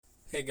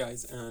Hey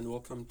guys, and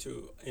welcome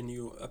to a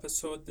new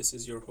episode. This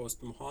is your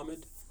host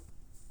Mohammed.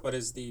 What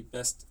is the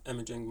best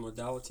imaging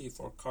modality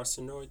for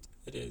carcinoid?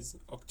 It is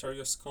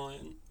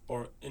octarioscan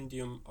or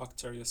indium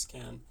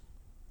octarioscan.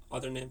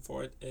 Other name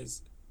for it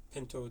is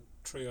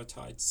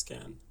pentotriotide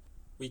scan.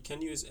 We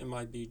can use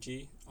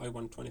MIBG,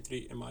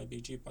 I-123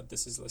 MIBG, but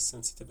this is less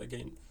sensitive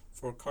again.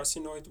 For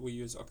carcinoid, we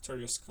use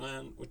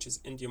octarioscan, which is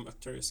indium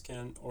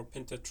octarioscan or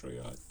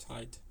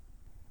pentotriotide.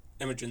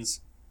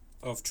 Images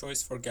of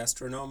choice for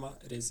gastronoma,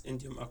 it is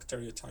indium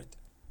octariotide.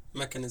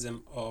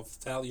 Mechanism of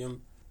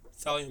thallium.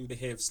 Thallium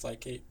behaves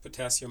like a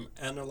potassium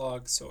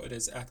analog, so it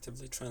is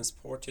actively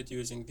transported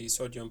using the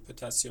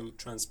sodium-potassium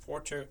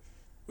transporter,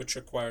 which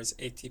requires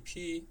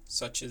ATP,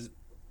 such as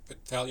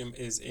thallium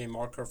is a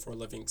marker for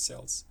living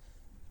cells.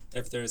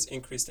 If there is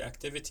increased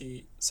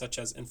activity, such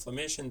as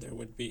inflammation, there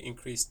would be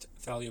increased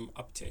thallium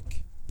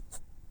uptake.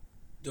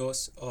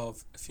 Dose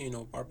of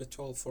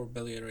phenobarbital for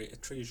biliary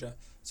atresia.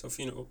 So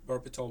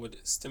phenobarbital would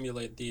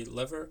stimulate the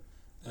liver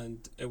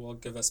and it will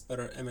give us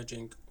better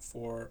imaging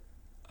for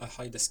a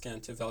HIDA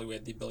scan to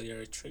evaluate the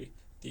biliary tree.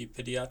 The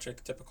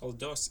pediatric typical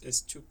dose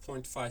is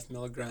 2.5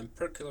 milligram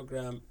per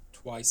kilogram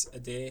twice a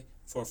day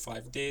for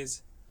 5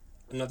 days.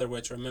 Another way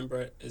to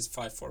remember it is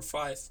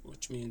 545,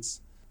 which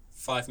means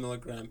 5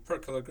 milligram per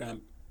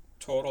kilogram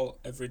total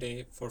every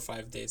day for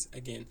 5 days.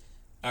 Again,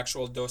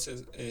 actual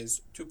doses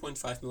is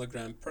 2.5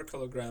 milligram per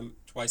kilogram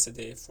twice a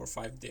day for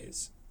 5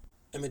 days.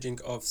 Imaging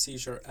of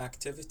seizure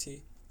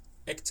activity.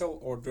 Ictal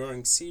or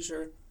during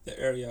seizure, the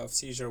area of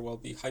seizure will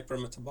be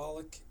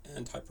hypermetabolic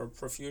and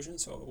hyperperfusion,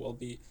 so it will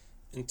be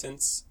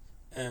intense.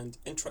 And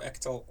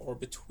intraictal or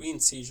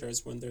between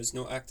seizures, when there's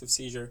no active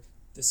seizure,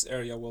 this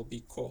area will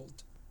be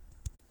cold.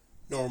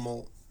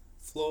 Normal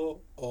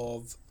flow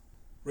of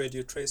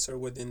radiotracer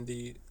within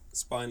the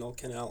spinal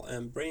canal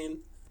and brain.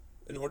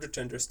 In order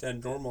to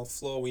understand normal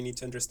flow, we need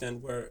to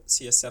understand where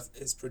CSF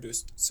is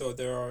produced. So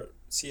there are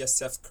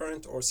CSF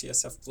current or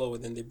CSF flow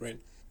within the brain.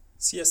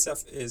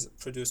 CSF is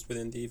produced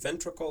within the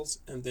ventricles,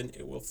 and then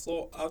it will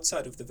flow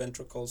outside of the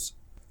ventricles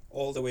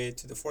all the way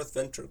to the fourth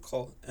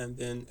ventricle, and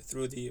then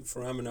through the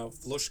foramina of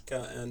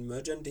Vlushka and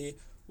Mergendi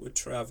would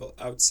travel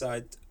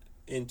outside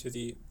into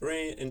the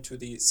brain, into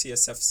the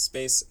CSF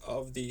space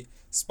of the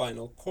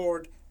spinal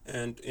cord,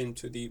 and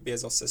into the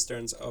basal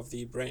cisterns of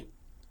the brain.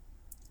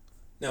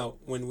 Now,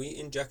 when we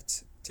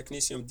inject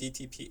technetium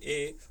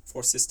DTPA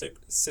for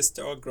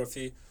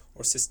cystography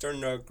or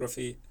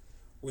cisternography,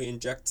 we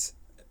inject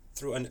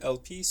through an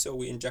LP, so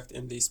we inject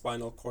in the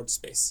spinal cord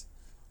space.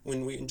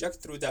 When we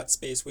inject through that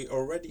space, we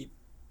already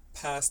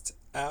passed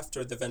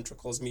after the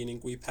ventricles,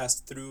 meaning we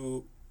bypassed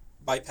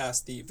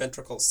the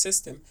ventricle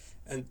system,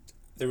 and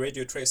the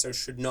radiotracer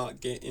should not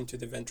get into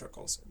the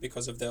ventricles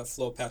because of the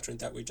flow pattern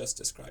that we just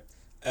described.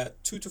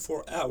 At 2 to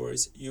 4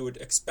 hours, you would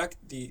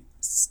expect the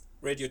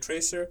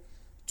radiotracer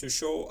to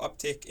show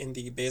uptake in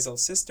the basal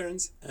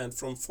cisterns, and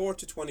from 4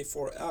 to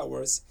 24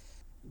 hours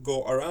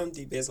go around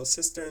the basal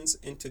cisterns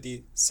into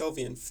the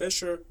sylvian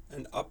fissure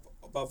and up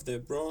above the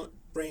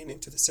brain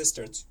into the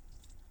cisterns.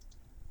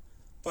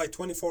 By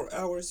 24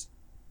 hours,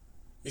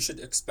 you should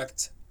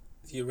expect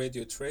the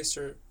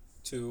radiotracer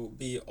to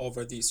be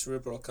over the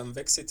cerebral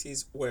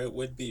convexities, where it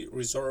would be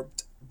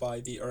resorbed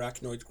by the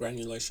arachnoid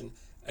granulation.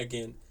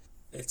 Again,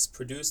 it's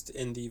produced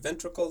in the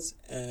ventricles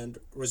and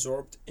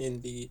resorbed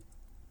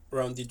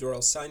around the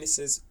dural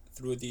sinuses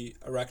through the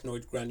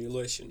arachnoid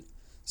granulation.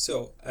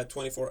 So at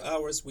 24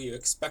 hours, we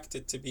expect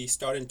it to be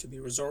starting to be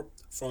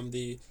resorbed from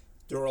the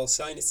dural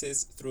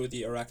sinuses through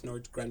the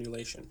arachnoid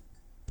granulation.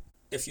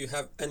 If you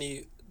have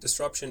any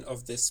disruption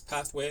of this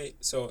pathway,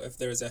 so if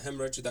there is a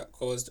hemorrhage that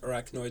caused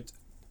arachnoid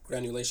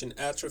granulation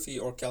atrophy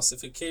or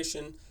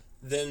calcification,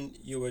 then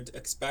you would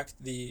expect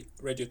the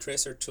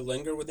radiotracer to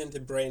linger within the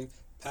brain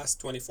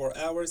past 24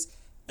 hours.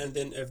 And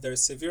then if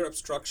there's severe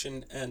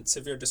obstruction and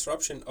severe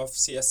disruption of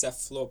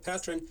CSF flow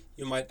pattern,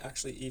 you might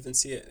actually even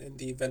see it in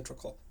the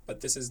ventricle, but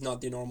this is not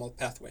the normal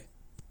pathway.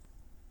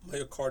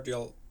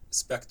 Myocardial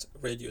SPECT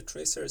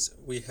radiotracers.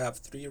 We have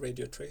 3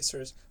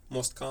 radiotracers.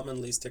 Most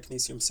commonly is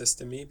technetium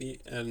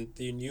systemibi, and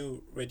the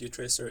new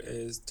radiotracer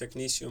is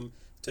technetium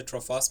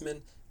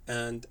tetraphosmin,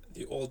 and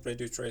the old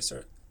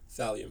radiotracer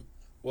thallium.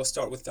 We'll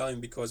start with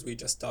thallium because we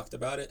just talked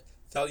about it.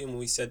 Thallium,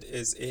 we said,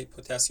 is a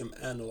potassium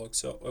analog,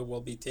 so it will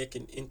be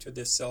taken into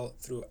the cell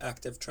through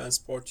active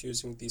transport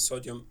using the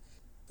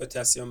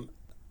sodium-potassium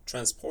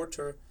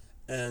transporter,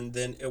 and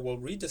then it will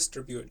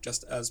redistribute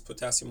just as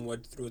potassium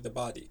would through the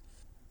body.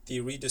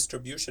 The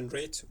redistribution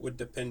rate would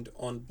depend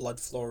on blood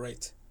flow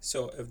rate.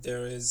 So if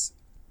there is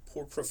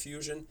poor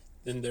perfusion,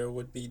 then there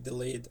would be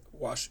delayed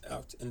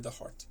washout in the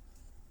heart.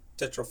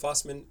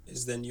 Tetraphosmin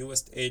is the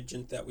newest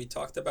agent that we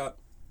talked about.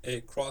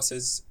 It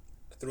crosses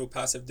through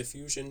passive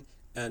diffusion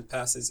and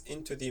passes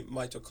into the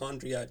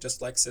mitochondria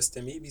just like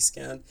systemibi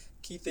scan.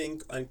 Key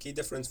thing and key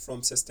difference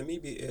from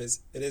systemibi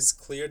is it is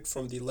cleared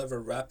from the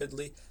liver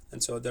rapidly,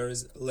 and so there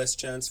is less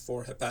chance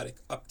for hepatic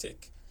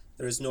uptake.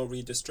 There is no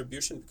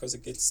redistribution because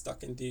it gets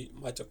stuck in the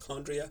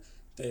mitochondria.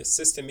 The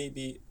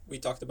systemibi, we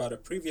talked about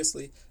it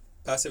previously,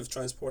 passive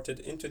transported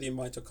into the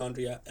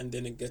mitochondria, and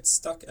then it gets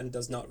stuck and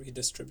does not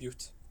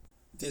redistribute.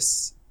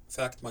 This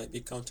fact might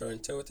be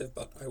counterintuitive,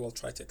 but I will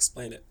try to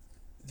explain it.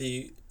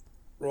 The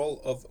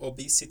role of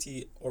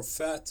obesity or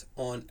fat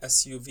on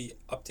SUV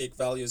uptake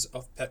values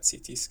of PET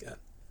CT scan.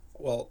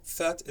 Well,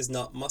 fat is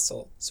not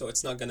muscle, so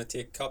it's not going to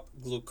take up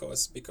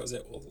glucose because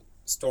it will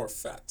store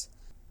fat.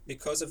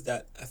 Because of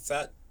that, a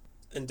fat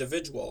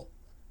individual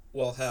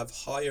will have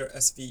higher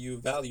SVU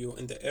value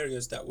in the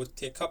areas that would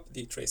take up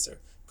the tracer,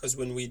 because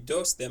when we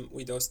dose them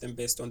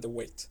based on the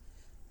weight.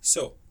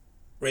 So,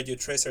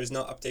 radiotracer is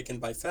not uptaken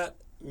by fat,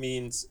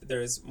 means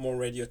there is more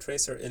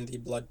radiotracer in the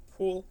blood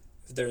pool.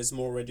 If there is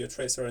more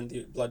radiotracer in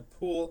the blood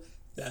pool,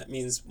 that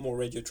means more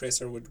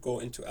radiotracer would go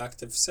into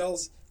active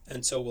cells,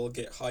 and so we'll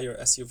get higher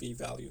SUV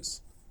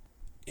values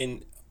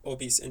in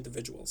obese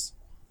individuals.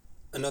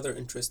 Another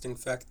interesting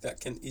fact that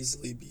can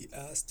easily be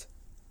asked,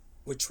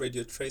 which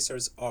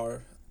radiotracers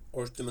are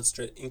or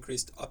demonstrate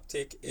increased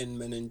uptake in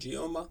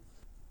meningioma,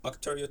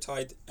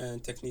 octreotide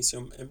and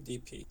technetium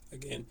MDP.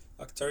 Again,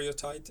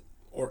 octreotide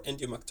or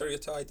indium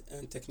octreotide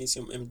and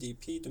technetium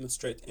MDP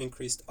demonstrate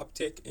increased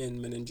uptake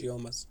in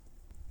meningiomas.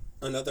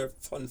 Another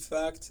fun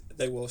fact,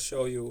 they will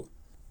show you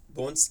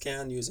bone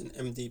scan using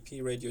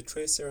MDP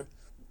radiotracer,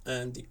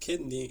 and the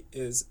kidney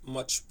is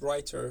much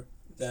brighter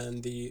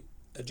than the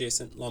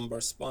adjacent lumbar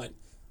spine.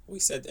 We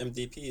said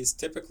MDP is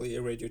typically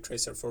a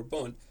radiotracer for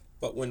bone,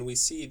 but when we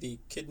see the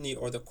kidney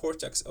or the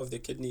cortex of the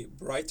kidney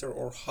brighter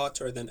or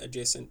hotter than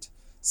adjacent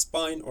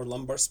spine or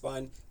lumbar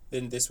spine,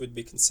 then this would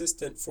be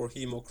consistent for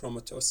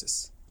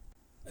hemochromatosis.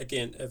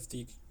 Again, if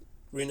the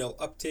renal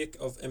uptake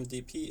of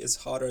MDP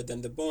is hotter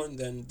than the bone,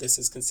 then this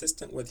is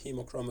consistent with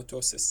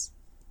hemochromatosis.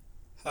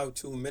 How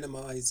to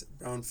minimize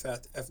brown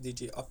fat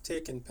FDG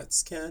uptake in PET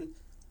scan.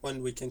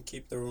 One, we can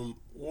keep the room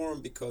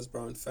warm because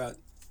brown fat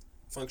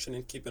function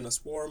in keeping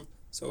us warm.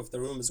 So if the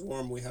room is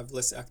warm, we have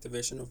less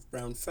activation of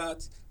brown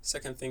fat.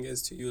 Second thing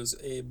is to use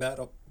a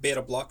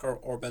beta blocker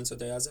or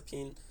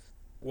benzodiazepine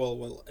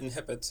will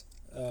inhibit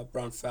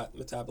brown fat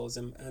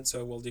metabolism, and so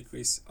it will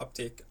decrease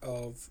uptake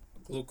of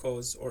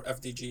glucose or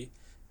FDG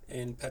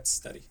in PET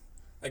study.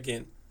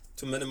 Again,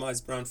 to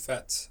minimize brown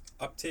fat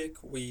uptake,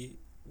 we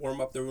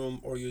warm up the room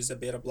or use a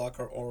beta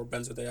blocker or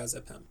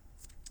benzodiazepine.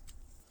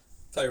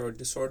 Thyroid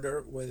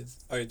disorder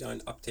with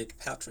iodine uptake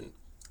pattern.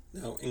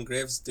 Now, in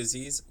Graves'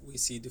 disease, we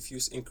see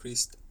diffuse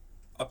increased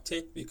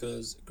uptake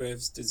because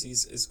Graves'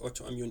 disease is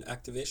autoimmune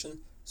activation,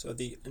 so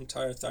the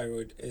entire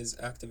thyroid is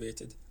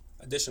activated.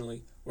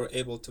 Additionally, we're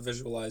able to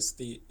visualize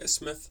the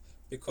isthmus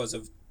because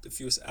of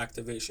diffuse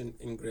activation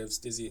in Graves'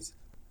 disease.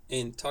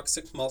 In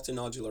toxic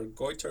multinodular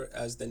goiter,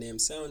 as the name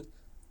sounds,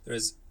 there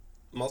is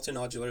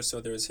multinodular,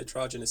 so there is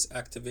heterogeneous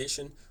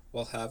activation.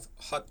 We'll have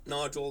hot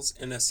nodules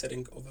in a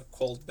setting of a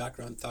cold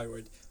background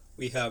thyroid.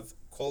 We have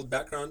cold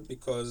background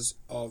because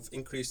of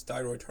increased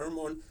thyroid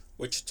hormone,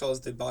 which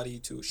tells the body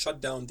to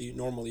shut down the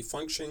normally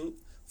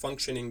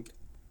functioning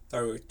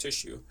thyroid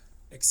tissue,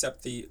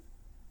 except the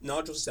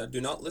nodules that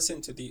do not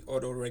listen to the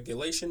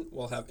autoregulation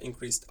will have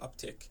increased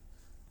uptake.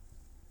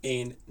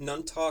 In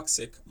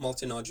non-toxic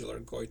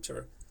multinodular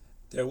goiter,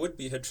 there would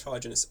be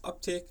heterogeneous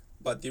uptake,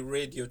 but the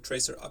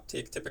radiotracer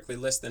uptake typically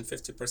less than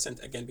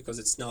 50%, again because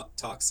it's not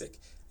toxic.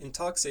 In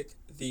toxic,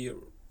 the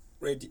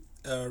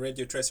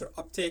radiotracer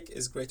uptake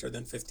is greater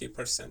than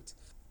 50%.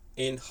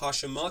 In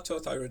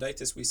Hashimoto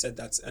thyroiditis, we said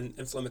that's an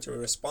inflammatory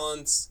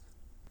response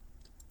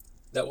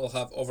that will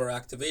have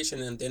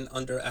overactivation and then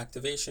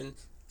underactivation.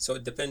 So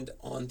it depends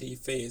on the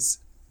phase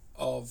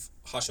of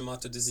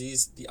Hashimoto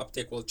disease, the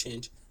uptake will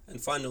change.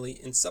 And finally,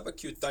 in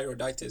subacute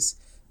thyroiditis,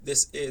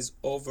 this is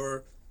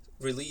over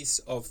release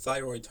of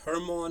thyroid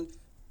hormone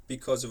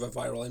because of a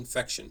viral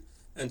infection.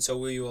 And so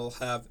we will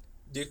have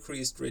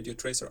decreased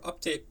radiotracer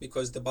uptake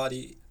because the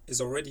body is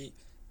already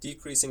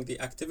decreasing the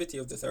activity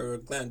of the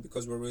thyroid gland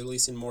because we're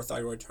releasing more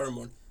thyroid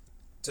hormone.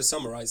 To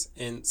summarize,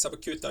 in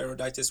subacute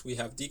thyroiditis, we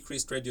have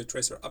decreased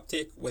radiotracer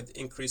uptake with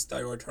increased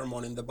thyroid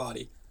hormone in the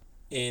body.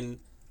 In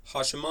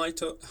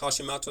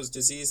Hashimoto's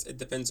disease, it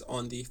depends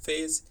on the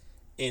phase.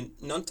 In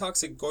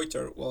non-toxic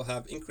goiter, we'll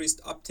have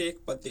increased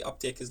uptake, but the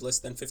uptake is less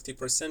than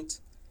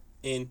 50%.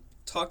 In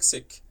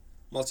toxic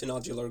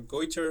multinodular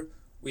goiter,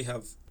 we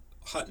have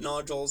hot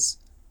nodules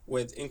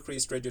with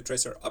increased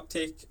radiotracer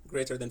uptake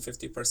greater than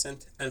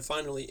 50%. And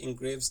finally, in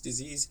Graves'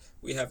 disease,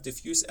 we have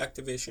diffuse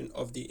activation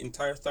of the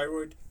entire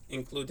thyroid,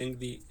 including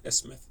the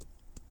isthmus.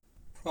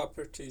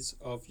 Properties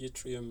of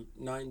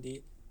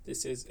yttrium-90.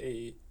 This is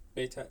a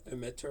beta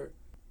emitter.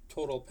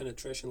 Total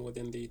penetration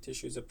within the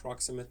tissue is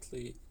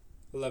approximately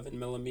 11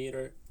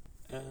 millimeter,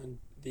 and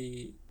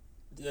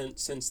then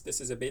since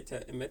this is a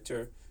beta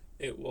emitter,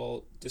 it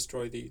will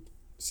destroy the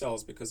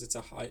cells because it's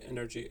a high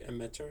energy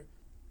emitter.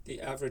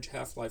 The average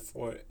half-life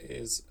for it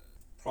is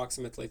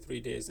approximately 3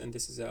 days, and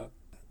this is a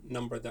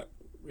number that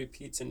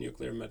repeats in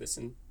nuclear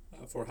medicine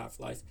for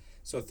half-life.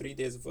 So 3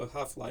 days of a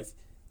half-life,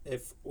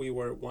 if we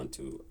want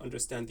to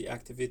understand the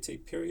activity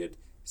period,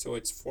 so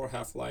it's 4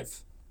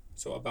 half-life,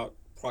 so about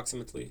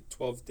approximately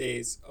 12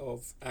 days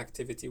of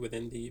activity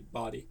within the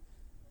body.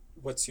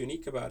 What's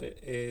unique about it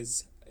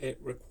is it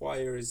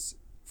requires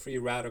free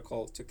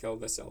radical to kill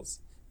the cells.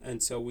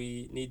 And so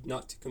we need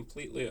not to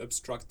completely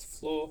obstruct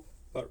flow,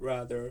 but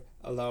rather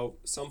allow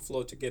some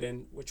flow to get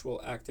in, which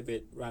will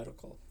activate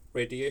radical.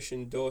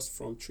 Radiation dose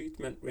from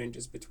treatment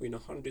ranges between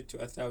 100 to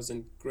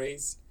 1,000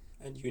 grays,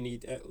 and you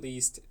need at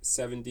least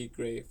 70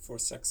 gray for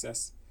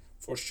success.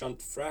 For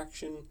shunt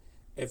fraction,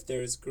 if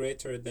there is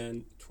greater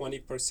than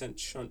 20%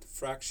 shunt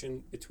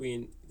fraction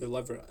between the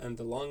liver and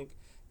the lung,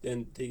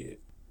 then the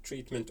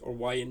treatment or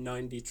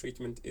YN90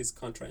 treatment is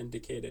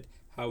contraindicated.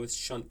 How is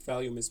shunt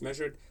volume is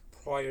measured?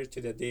 Prior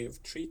to the day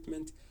of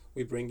treatment,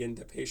 we bring in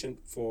the patient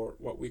for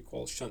what we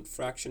call shunt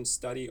fraction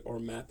study or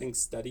mapping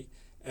study,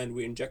 and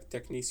we inject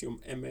technetium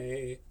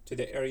MAA to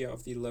the area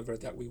of the liver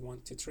that we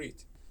want to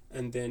treat.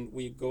 And then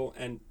we go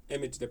and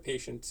image the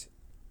patient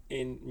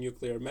in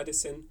nuclear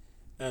medicine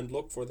and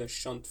look for the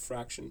shunt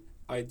fraction.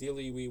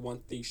 Ideally, we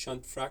want the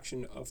shunt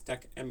fraction of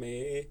Tech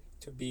MAA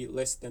to be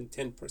less than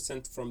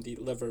 10% from the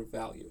liver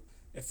value.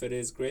 If it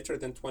is greater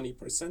than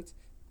 20%,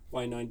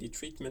 Y90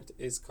 treatment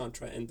is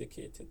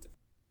contraindicated.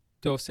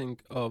 Dosing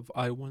of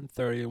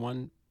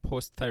I-131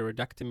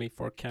 post-thyroidectomy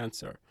for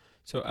cancer.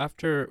 So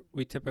after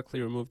we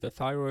typically remove the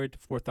thyroid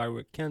for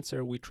thyroid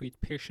cancer, we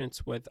treat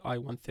patients with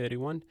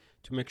I-131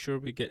 to make sure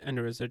we get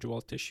any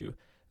residual tissue.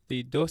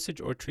 The dosage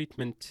or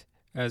treatment,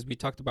 as we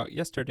talked about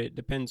yesterday,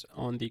 depends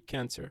on the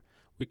cancer.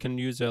 We can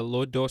use a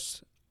low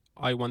dose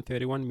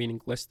I-131,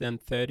 meaning less than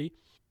 30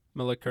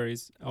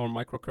 millicuries or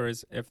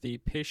microcuries if the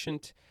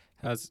patient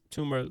has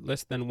tumor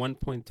less than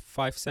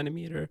 1.5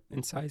 centimeter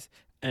in size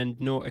and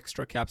no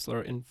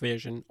extracapsular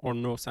invasion or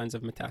no signs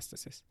of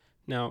metastasis.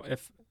 Now,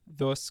 if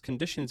those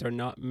conditions are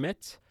not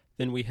met,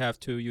 then we have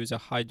to use a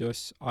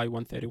high-dose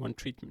I-131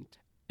 treatment.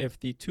 If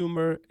the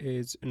tumor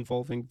is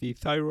involving the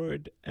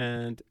thyroid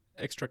and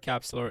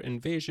extracapsular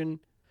invasion,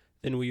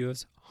 then we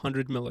use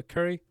 100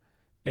 millicurie.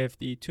 If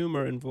the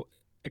tumor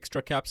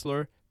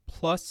extracapsular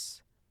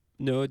plus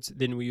nodes,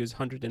 then we use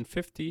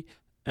 150.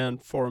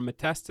 And for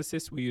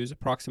metastasis, we use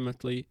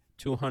approximately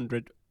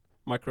 200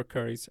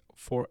 microcuries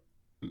for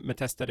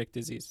metastatic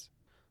disease.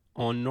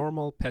 On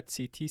normal PET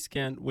CT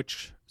scan,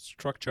 which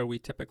structure we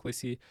typically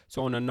see,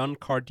 so on a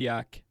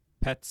non-cardiac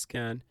PET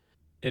scan,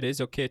 it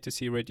is okay to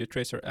see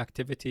radiotracer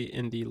activity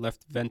in the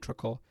left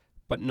ventricle,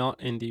 but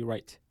not in the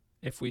right.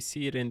 If we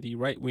see it in the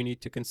right, we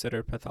need to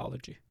consider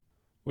pathology,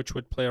 which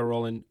would play a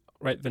role in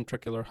right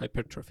ventricular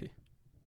hypertrophy.